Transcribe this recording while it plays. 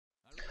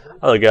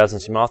Hello guys,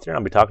 it's Moth here.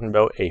 I'll be talking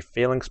about a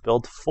Phalanx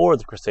build for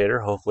the Crusader.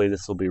 Hopefully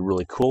this will be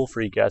really cool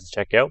for you guys to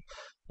check out.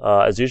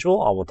 As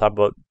usual, I will talk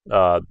about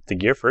the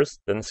gear first,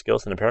 then the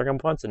skills and the paragon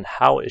points, and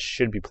how it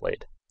should be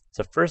played.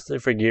 So first,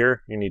 for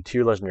gear, you need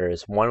two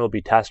legendaries. One will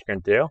be Tasker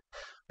and Theo,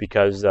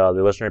 because the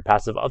legendary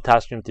passive of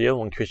Tasker and Theo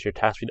will increase your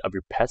attack speed of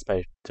your pets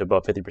to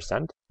about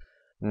 50%.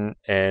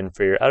 And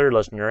for your other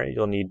legendary,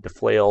 you'll need the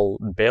Flail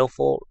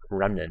Baleful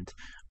Remnant,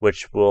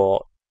 which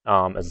will,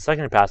 as a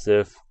secondary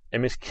passive,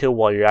 enemies kill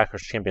while your Attack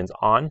champion's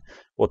on,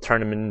 will turn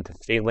them into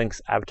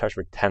Phalanx avatars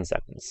for 10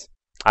 seconds.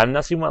 I've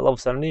not seen one at level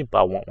 70,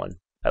 but I want one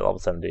at level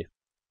 70.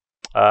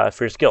 For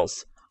your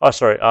skills.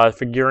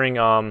 For gearing,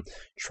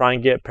 try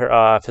and get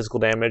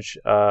physical damage.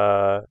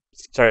 Elemental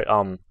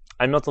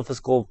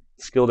physical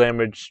skill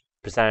damage,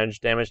 percentage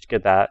damage to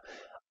get that.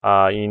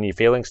 You need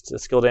Phalanx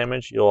skill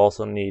damage. You'll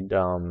also need,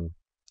 blah,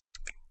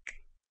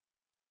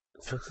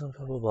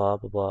 blah, blah,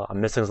 blah. I'm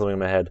missing something in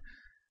my head.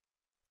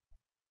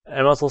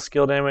 Elemental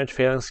skill damage,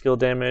 Phalanx skill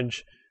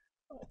damage,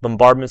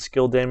 Bombardment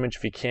skill damage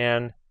if you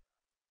can,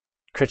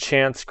 crit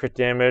chance, crit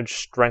damage,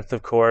 strength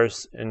of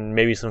course, and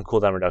maybe some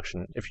cooldown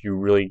reduction if you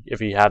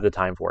have the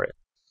time for it.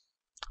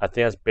 I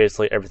think that's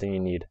basically everything you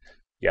need.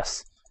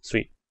 Yes,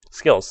 sweet.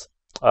 Skills.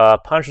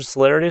 Punish with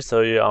celerity, so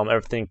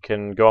everything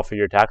can go off of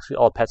your attack speed.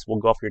 All pets will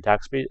go off of your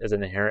attack speed as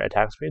an inherent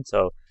attack speed,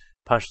 so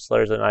punish with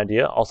celerity is an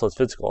idea. Also, it's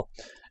physical.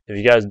 If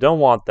you guys don't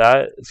want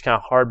that, it's kind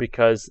of hard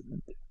because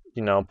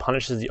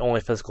Punish is the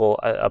only physical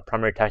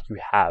primary attack you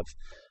have.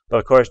 But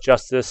of course,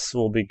 Justice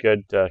will be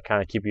good to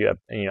kind of keep you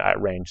at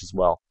range as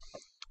well.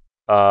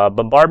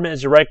 Bombardment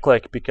is your right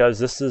click because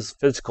this is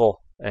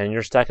physical and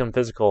you're stacking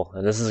physical,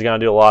 and this is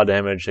going to do a lot of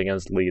damage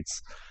against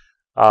elites.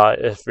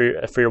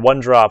 For your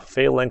one drop,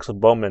 Phalanx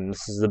with Bowman,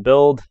 this is the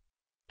build.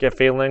 Get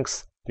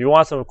Phalanx. If you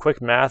want some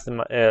quick math,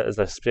 as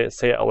I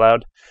say it out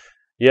loud,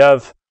 you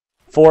have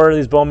 4 of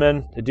these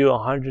Bowmen. They do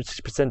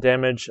 160%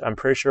 damage. I'm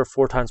pretty sure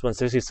 4 times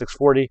 160 is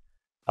 640.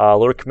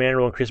 Lord Commander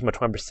will increase them by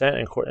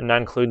 20%, and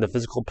not including the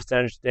physical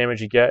percentage damage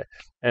you get,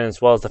 and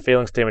as well as the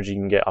Phalanx damage you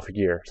can get off of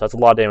gear. So that's a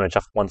lot of damage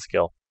off one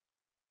skill.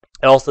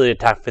 And also they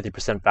attack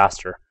 50%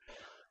 faster.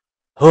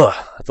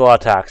 That's a lot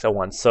of attacks at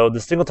once. So the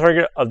single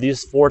target of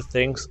these 4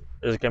 things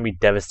is going to be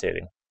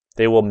devastating.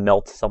 They will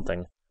melt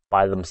something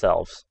by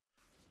themselves.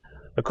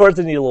 Of course,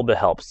 they need a little bit of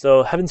help.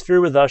 So Heaven's Fury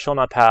with Thou Shall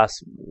Not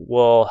Pass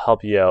will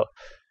help you out.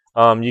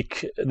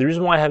 The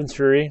reason why Heaven's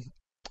Fury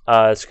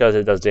is because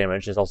it does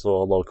damage. It's also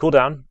a low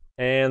cooldown.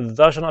 And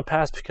Thou Shall Not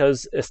Pass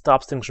because it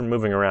stops things from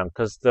moving around,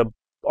 because the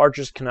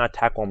archers cannot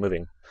attack while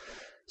moving.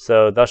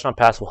 So Thou Shall Not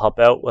Pass will help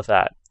out with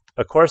that.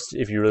 Of course,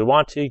 if you really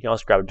want to, you can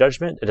also grab a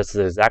Judgment. It does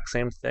the exact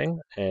same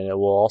thing, and it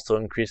will also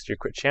increase your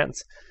crit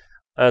chance,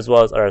 as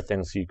well as other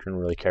things you can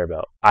really care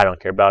about. I don't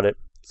care about it,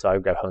 so I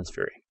grab Heaven's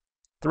Fury.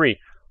 3.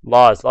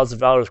 Laws. Laws of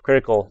Valor is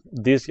critical.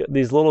 These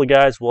little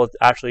guys will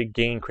actually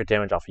gain crit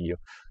damage off of you.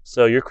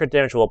 So your crit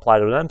damage will apply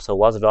to them, so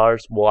Laws of Valor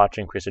will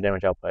actually increase their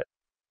damage output.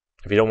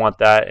 If you don't want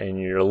that and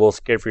you're a little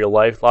scared for your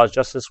life, Laws of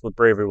Justice with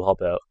Bravery will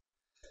help out.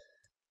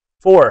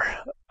 4.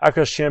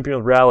 Attackspeed Champion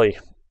with Rally.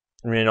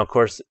 Of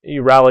course,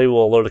 your Rally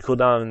will lower the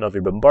cooldown of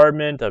your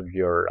Bombardment, of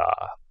your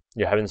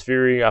Heaven's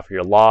Fury, off of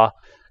your Law.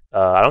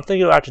 I don't think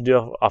it'll actually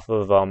do off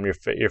of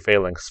your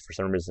Phalanx for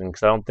some reason,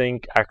 because I don't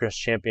think Attackspeed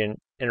Champion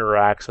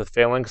interacts with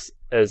Phalanx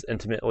as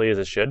intimately as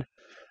it should.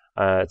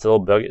 It's a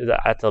little bug.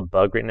 That's a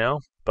bug right now,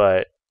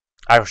 but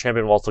Attackspeed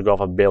Champion will also go off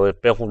of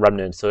Baleful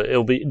Remnant, so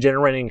it'll be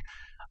generating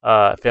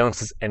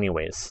Phalanxes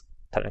anyways,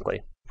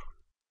 technically.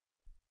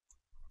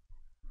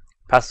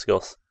 Passive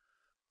skills.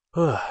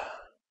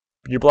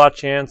 Your block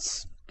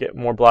chance, get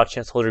more block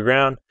chance, hold your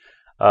ground.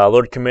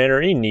 Lord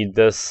Commander, you need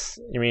this.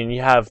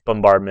 You have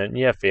Bombardment,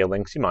 you have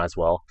Phalanx, you might as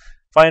well.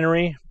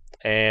 Finery,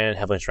 and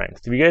Heavenly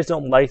Strength. If you guys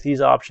don't like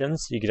these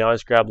options, you can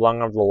always grab Long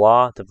Arm of the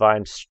Law,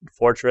 Divine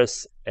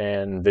Fortress,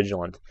 and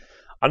Vigilant.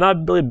 I'm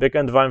not really big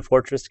on Divine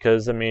Fortress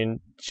because,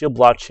 shield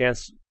block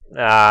chance,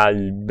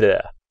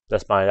 bleh.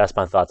 That's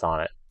my thoughts on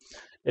it.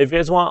 If you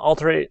guys want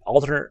to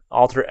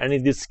alter any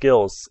of these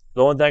skills,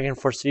 the only thing I can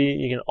foresee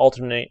you can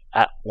alternate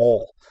at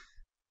all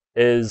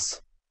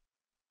is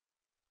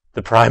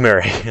the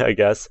primary, I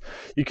guess.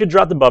 You could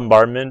drop the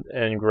Bombardment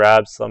and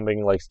grab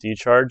something like Steed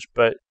Charge,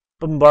 but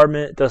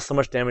Bombardment does so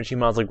much damage you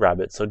might as well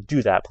grab it, so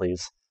do that,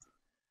 please.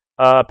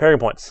 Paragon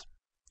points.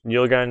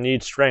 You're going to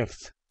need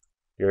Strength.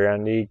 You're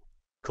going to need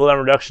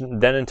cooldown reduction,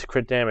 then into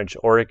crit damage,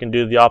 or it can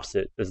do the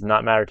opposite. It does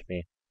not matter to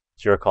me.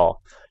 It's your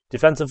call.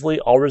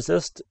 Defensively, all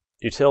resist,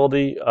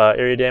 utility,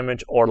 area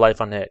damage, or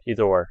life on hit,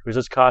 either or.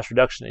 Resist cost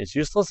reduction is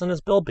useless in this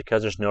build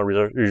because there's no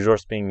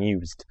resource being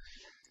used.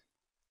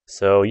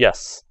 So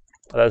yes,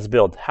 that's the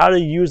build. How to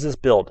use this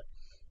build?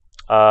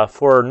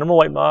 For normal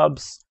white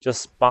mobs,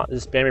 just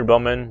spam your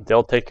bowmen.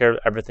 They'll take care of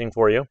everything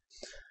for you.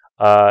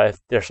 If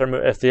you're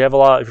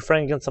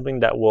fighting against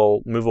something that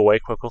will move away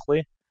quite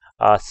quickly,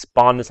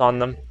 spawn this on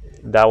them.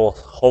 That will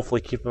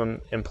hopefully keep them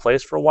in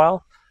place for a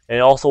while. And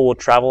it also will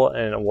travel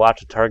and will have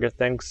to target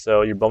things,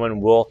 so your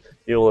bowman will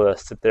be able to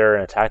sit there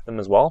and attack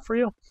them as well for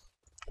you,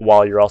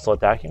 while you're also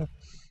attacking.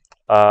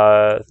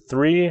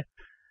 3,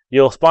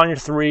 You'll spawn your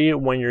 3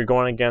 when you're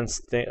going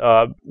against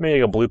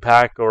maybe a blue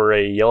pack or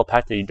a yellow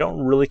pack that you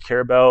don't really care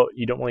about.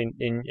 You don't really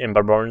in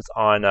Bombardment's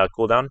on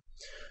cooldown.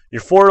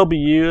 Your 4 will be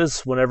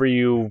used whenever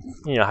you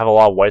have a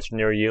lot of whites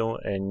near you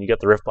and you got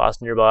the Rift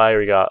Blast nearby,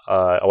 or you got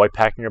a white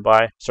pack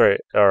nearby. Sorry,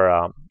 or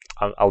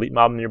an elite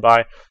mob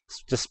nearby.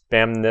 Just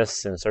spam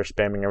this and start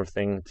spamming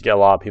everything to get a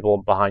lot of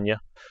people behind you.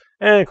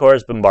 And of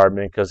course,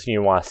 Bombardment, because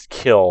you want to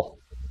kill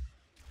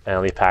an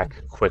elite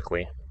pack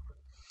quickly.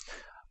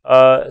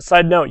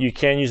 Side note, you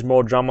can use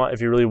Moral Drama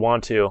if you really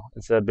want to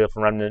instead of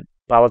Baleful Remnant.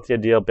 But I like the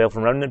idea of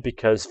Baleful Remnant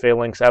because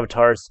Phalanx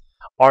avatars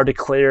are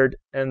declared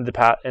in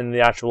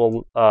the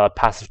actual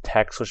passive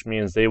text, which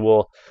means they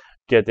will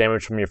get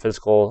damage from your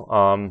physical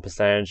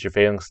percentage, your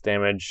Phalanx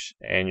damage,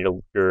 and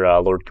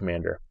your Lord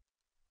Commander.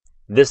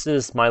 This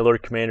is my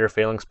Lord Commander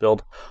Phalanx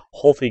build.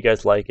 Hopefully you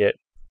guys like it.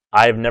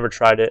 I've never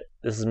tried it.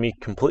 This is me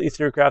completely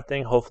through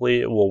crafting.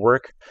 Hopefully it will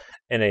work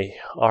in a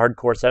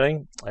hardcore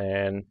setting.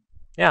 And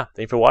yeah,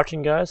 thanks for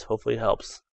watching, guys. Hopefully it helps.